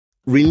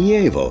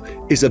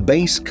Rilievo is a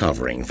base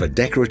covering for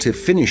decorative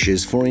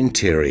finishes for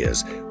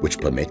interiors, which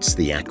permits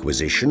the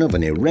acquisition of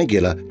an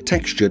irregular,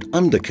 textured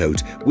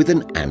undercoat with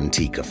an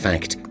antique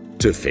effect,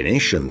 to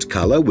finish and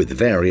color with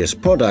various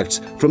products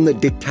from the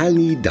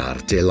dettagli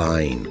d'arte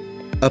line.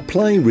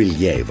 Apply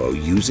Rilievo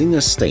using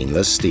a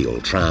stainless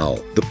steel trowel.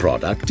 The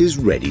product is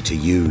ready to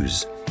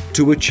use.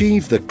 To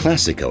achieve the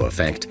Classico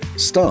effect,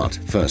 start,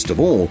 first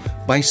of all,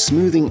 by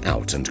smoothing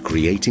out and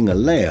creating a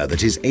layer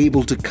that is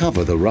able to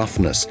cover the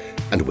roughness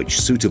and which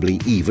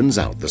suitably evens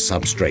out the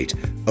substrate,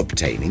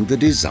 obtaining the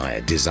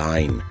desired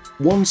design.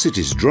 Once it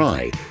is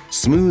dry,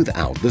 smooth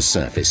out the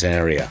surface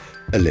area,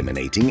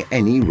 eliminating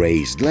any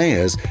raised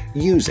layers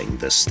using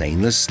the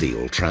stainless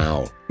steel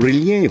trowel.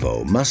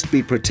 Rilievo must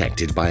be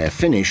protected by a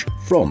finish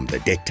from the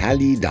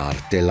dettagli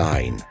d'arte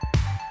line.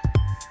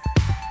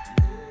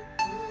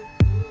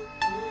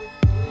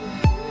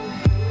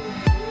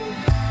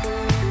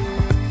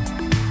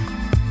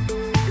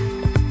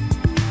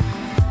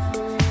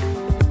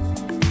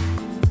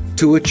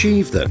 To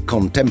achieve the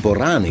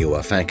contemporaneo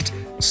effect,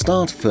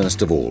 start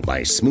first of all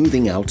by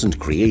smoothing out and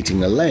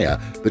creating a layer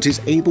that is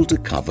able to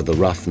cover the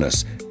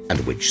roughness and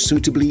which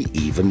suitably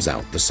evens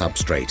out the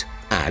substrate.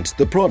 Add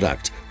the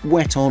product,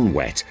 wet on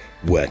wet,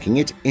 working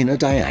it in a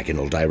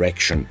diagonal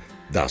direction,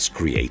 thus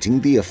creating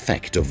the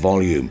effect of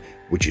volume,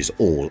 which is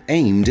all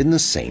aimed in the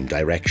same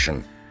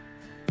direction.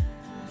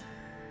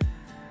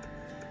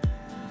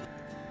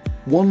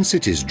 Once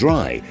it is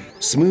dry,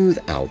 smooth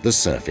out the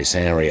surface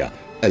area,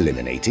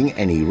 eliminating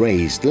any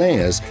raised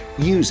layers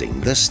using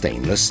the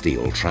stainless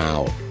steel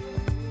trowel.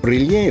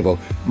 Rilievo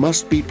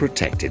must be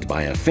protected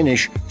by a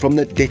finish from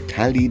the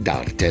dettagli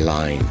d'arte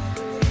line.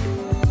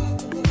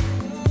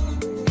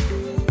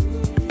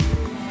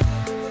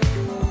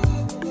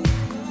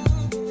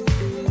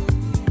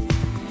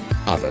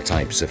 Other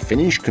types of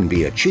finish can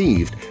be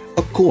achieved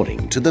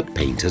according to the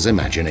painter's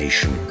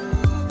imagination.